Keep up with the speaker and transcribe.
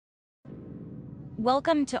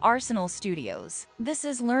Welcome to Arsenal Studios. This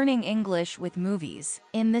is Learning English with Movies.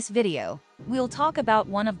 In this video, we'll talk about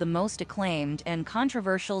one of the most acclaimed and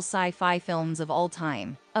controversial sci-fi films of all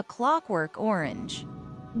time, A Clockwork Orange.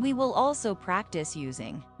 We will also practice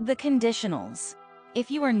using the conditionals.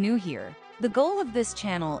 If you are new here, the goal of this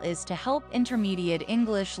channel is to help intermediate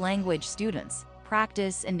English language students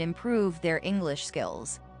practice and improve their English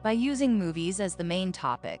skills by using movies as the main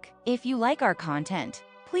topic. If you like our content,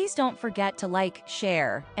 please don't forget to like,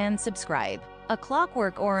 share, and subscribe. A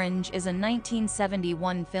Clockwork Orange is a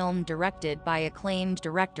 1971 film directed by acclaimed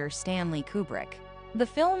director Stanley Kubrick. The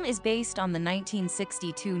film is based on the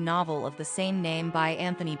 1962 novel of the same name by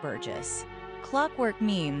Anthony Burgess. Clockwork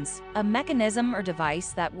means a mechanism or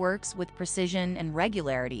device that works with precision and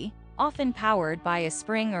regularity, often powered by a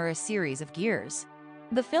spring or a series of gears.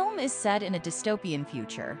 The film is set in a dystopian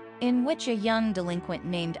future, in which a young delinquent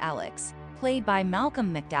named Alex, played by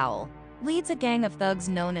Malcolm McDowell, leads a gang of thugs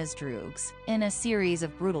known as Droogs in a series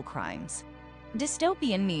of brutal crimes.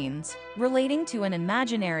 Dystopian means relating to an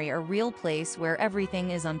imaginary or real place where everything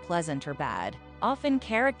is unpleasant or bad, often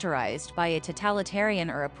characterized by a totalitarian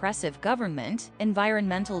or oppressive government,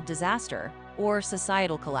 environmental disaster, or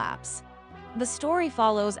societal collapse. The story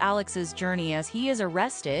follows Alex's journey as he is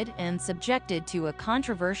arrested and subjected to a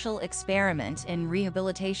controversial experiment in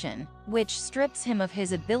rehabilitation, which strips him of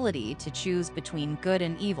his ability to choose between good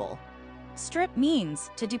and evil. Strip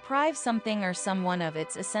means to deprive something or someone of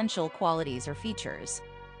its essential qualities or features.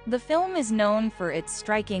 The film is known for its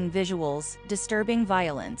striking visuals, disturbing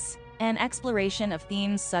violence, and exploration of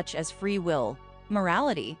themes such as free will,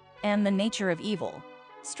 morality, and the nature of evil.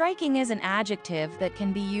 Striking is an adjective that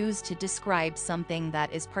can be used to describe something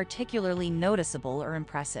that is particularly noticeable or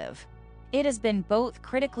impressive. It has been both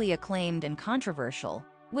critically acclaimed and controversial,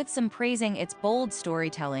 with some praising its bold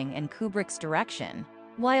storytelling and Kubrick's direction,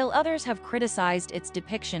 while others have criticized its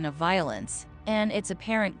depiction of violence and its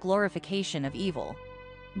apparent glorification of evil.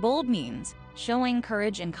 Bold means showing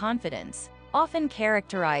courage and confidence, often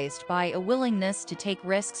characterized by a willingness to take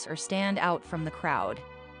risks or stand out from the crowd.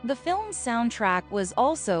 The film's soundtrack was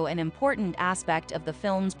also an important aspect of the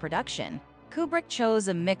film's production. Kubrick chose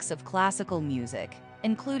a mix of classical music,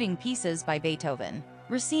 including pieces by Beethoven,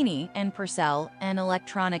 Rossini, and Purcell, and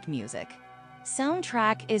electronic music.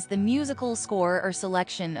 Soundtrack is the musical score or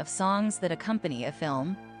selection of songs that accompany a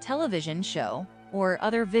film, television show, or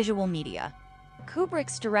other visual media.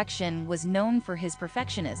 Kubrick's direction was known for his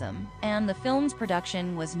perfectionism, and the film's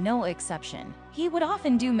production was no exception. He would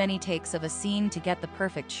often do many takes of a scene to get the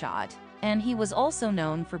perfect shot, and he was also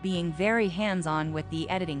known for being very hands-on with the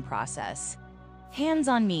editing process.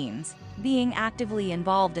 Hands-on means being actively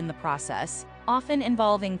involved in the process, often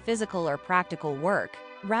involving physical or practical work,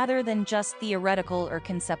 rather than just theoretical or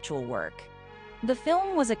conceptual work. The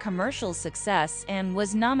film was a commercial success and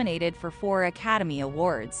was nominated for 4 Academy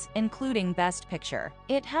Awards, including Best Picture.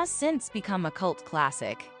 It has since become a cult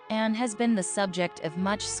classic and has been the subject of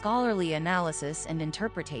much scholarly analysis and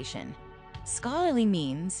interpretation. Scholarly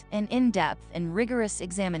means an in-depth and rigorous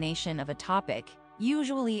examination of a topic,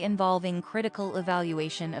 usually involving critical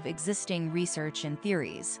evaluation of existing research and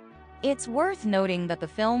theories. It's worth noting that the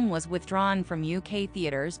film was withdrawn from UK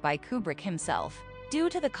theaters by Kubrick himself. Due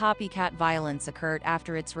to the copycat violence occurred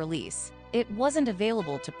after its release, it wasn't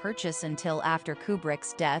available to purchase until after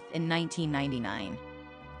Kubrick's death in 1999.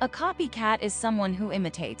 A copycat is someone who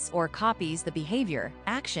imitates or copies the behavior,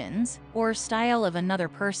 actions, or style of another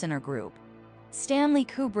person or group. Stanley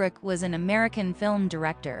Kubrick was an American film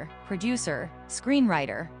director, producer,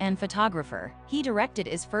 screenwriter, and photographer. He directed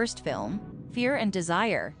his first film, Fear and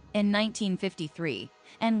Desire, in 1953,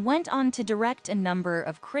 and went on to direct a number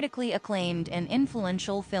of critically acclaimed and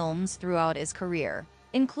influential films throughout his career,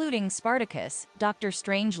 including Spartacus, Dr.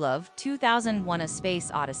 Strangelove, 2001: A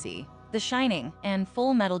Space Odyssey, The Shining, and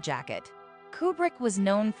Full Metal Jacket. Kubrick was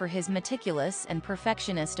known for his meticulous and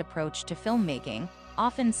perfectionist approach to filmmaking,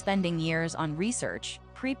 often spending years on research,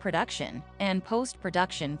 pre-production, and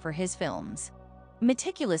post-production for his films.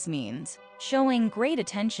 Meticulous means showing great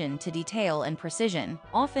attention to detail and precision,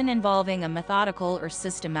 often involving a methodical or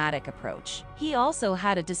systematic approach. He also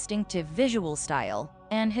had a distinctive visual style,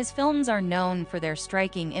 and his films are known for their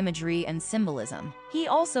striking imagery and symbolism. He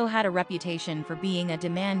also had a reputation for being a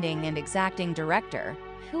demanding and exacting director,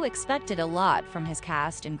 who expected a lot from his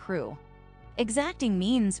cast and crew. Exacting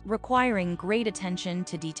means requiring great attention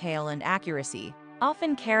to detail and accuracy,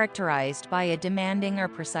 often characterized by a demanding or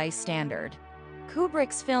precise standard.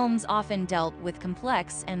 Kubrick's films often dealt with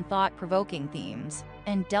complex and thought-provoking themes,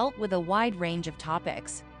 and dealt with a wide range of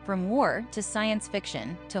topics, from war to science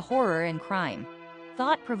fiction to horror and crime.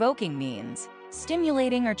 Thought-provoking means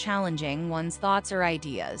stimulating or challenging one's thoughts or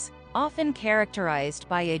ideas, often characterized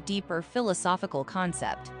by a deeper philosophical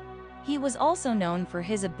concept. He was also known for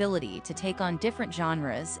his ability to take on different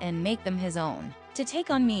genres and make them his own. To take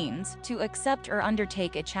on means to accept or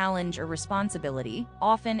undertake a challenge or responsibility,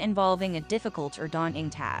 often involving a difficult or daunting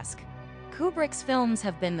task. Kubrick's films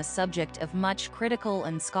have been the subject of much critical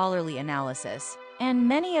and scholarly analysis, and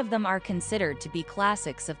many of them are considered to be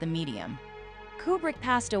classics of the medium. Kubrick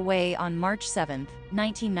passed away on March 7,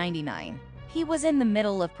 1999. He was in the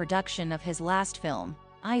middle of production of his last film,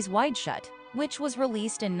 Eyes Wide Shut, which was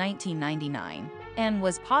released in 1999, and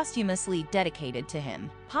was posthumously dedicated to him.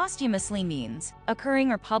 Posthumously means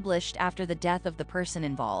occurring or published after the death of the person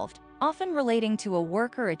involved, often relating to a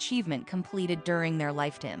work or achievement completed during their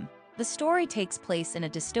lifetime. The story takes place in a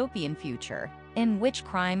dystopian future, in which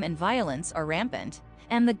crime and violence are rampant,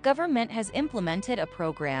 and the government has implemented a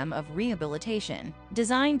program of rehabilitation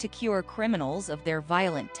designed to cure criminals of their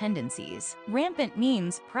violent tendencies. Rampant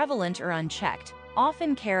means prevalent or unchecked,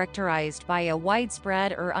 often characterized by a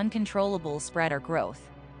widespread or uncontrollable spread or growth.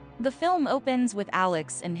 The film opens with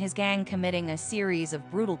Alex and his gang committing a series of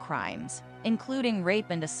brutal crimes, including rape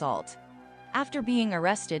and assault. After being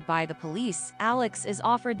arrested by the police, Alex is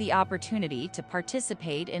offered the opportunity to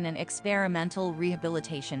participate in an experimental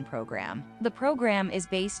rehabilitation program. The program is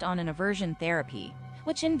based on an aversion therapy,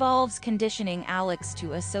 which involves conditioning Alex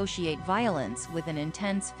to associate violence with an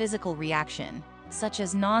intense physical reaction, such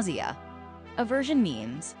as nausea. Aversion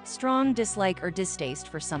means strong dislike or distaste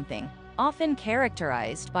for something, often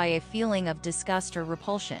characterized by a feeling of disgust or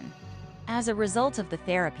repulsion. As a result of the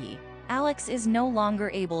therapy, Alex is no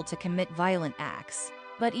longer able to commit violent acts,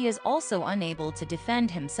 but he is also unable to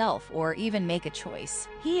defend himself or even make a choice.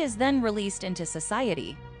 He is then released into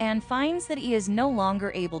society and finds that he is no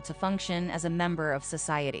longer able to function as a member of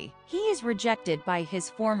society. He is rejected by his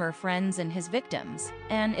former friends and his victims,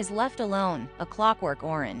 and is left alone, a clockwork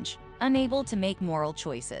orange, unable to make moral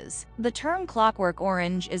choices. The term clockwork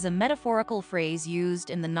orange is a metaphorical phrase used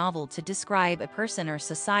in the novel to describe a person or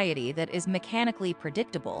society that is mechanically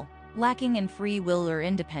predictable, lacking in free will or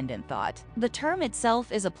independent thought. The term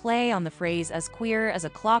itself is a play on the phrase as queer as a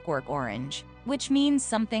clockwork orange, which means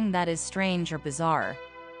something that is strange or bizarre.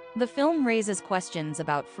 The film raises questions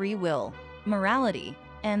about free will, morality,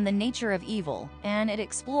 and the nature of evil, and it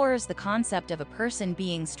explores the concept of a person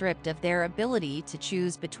being stripped of their ability to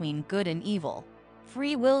choose between good and evil.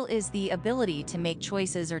 Free will is the ability to make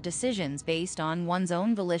choices or decisions based on one's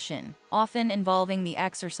own volition, often involving the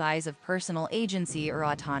exercise of personal agency or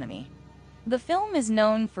autonomy. The film is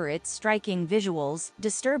known for its striking visuals,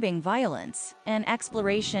 disturbing violence, and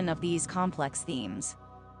exploration of these complex themes.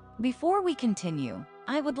 Before we continue,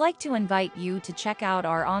 I would like to invite you to check out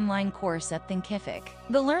our online course at Thinkific.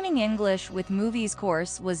 The Learning English with Movies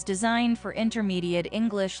course was designed for intermediate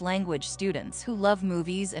English language students who love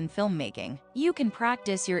movies and filmmaking. You can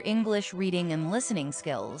practice your English reading and listening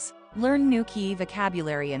skills, learn new key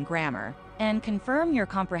vocabulary and grammar, and confirm your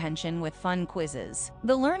comprehension with fun quizzes.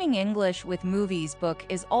 The Learning English with Movies book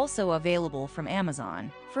is also available from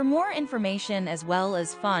Amazon. For more information as well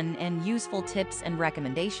as fun and useful tips and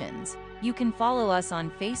recommendations, you can follow us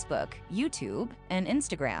on Facebook, YouTube, and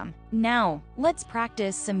Instagram. Now, let's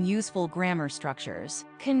practice some useful grammar structures.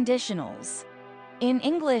 Conditionals. In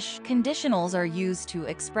English, conditionals are used to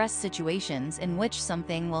express situations in which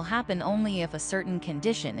something will happen only if a certain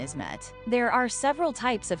condition is met. There are several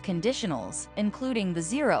types of conditionals, including the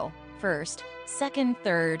zero, first, second,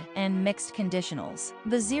 third, and mixed conditionals.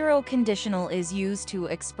 The zero conditional is used to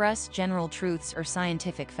express general truths or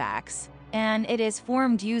scientific facts, and it is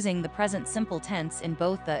formed using the present simple tense in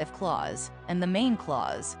both the if clause and the main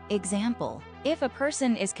clause. Example: if a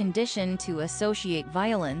person is conditioned to associate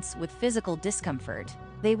violence with physical discomfort,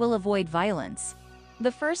 they will avoid violence.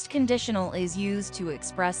 The first conditional is used to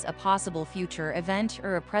express a possible future event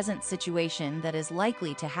or a present situation that is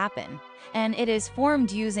likely to happen, and it is formed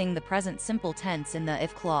using the present simple tense in the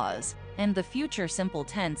if clause and the future simple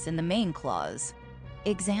tense in the main clause.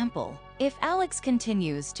 Example: if Alex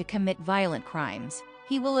continues to commit violent crimes,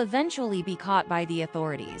 he will eventually be caught by the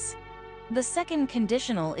authorities. The second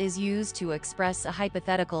conditional is used to express a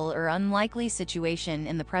hypothetical or unlikely situation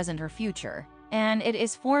in the present or future, and it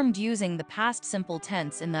is formed using the past simple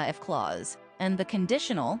tense in the if clause and the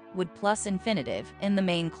conditional would plus infinitive in the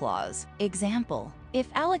main clause. Example: if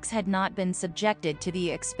Alex had not been subjected to the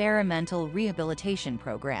experimental rehabilitation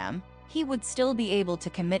program, he would still be able to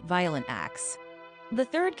commit violent acts. The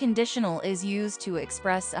third conditional is used to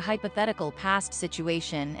express a hypothetical past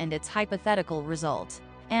situation and its hypothetical result,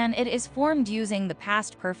 and it is formed using the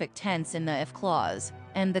past perfect tense in the if clause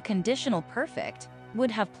and the conditional perfect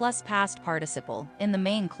would have plus past participle in the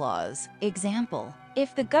main clause. Example: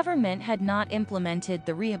 if the government had not implemented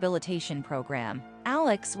the rehabilitation program,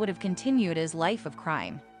 Alex would have continued his life of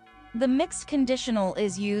crime. The mixed conditional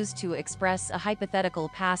is used to express a hypothetical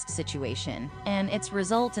past situation and its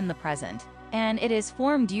result in the present, and it is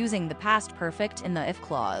formed using the past perfect in the if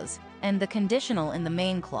clause and the conditional in the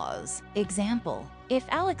main clause. Example: if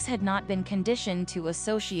Alex had not been conditioned to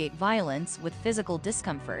associate violence with physical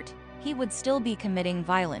discomfort, he would still be committing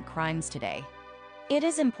violent crimes today. It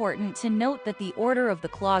is important to note that the order of the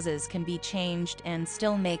clauses can be changed and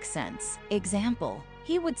still make sense. Example: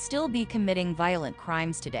 he would still be committing violent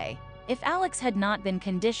crimes today if Alex had not been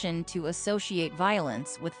conditioned to associate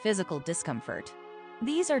violence with physical discomfort.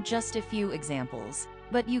 These are just a few examples,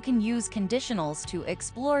 but you can use conditionals to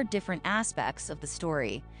explore different aspects of the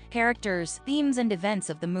story, characters, themes, and events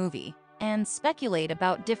of the movie, and speculate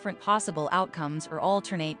about different possible outcomes or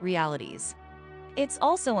alternate realities. It's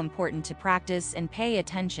also important to practice and pay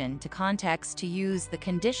attention to context to use the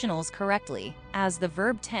conditionals correctly, as the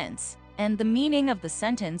verb tense and the meaning of the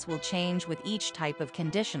sentence will change with each type of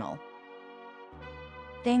conditional.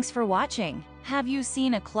 Thanks for watching. Have you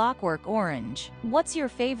seen A Clockwork Orange? What's your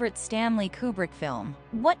favorite Stanley Kubrick film?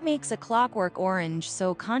 What makes A Clockwork Orange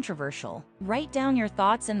so controversial? Write down your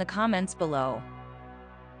thoughts in the comments below.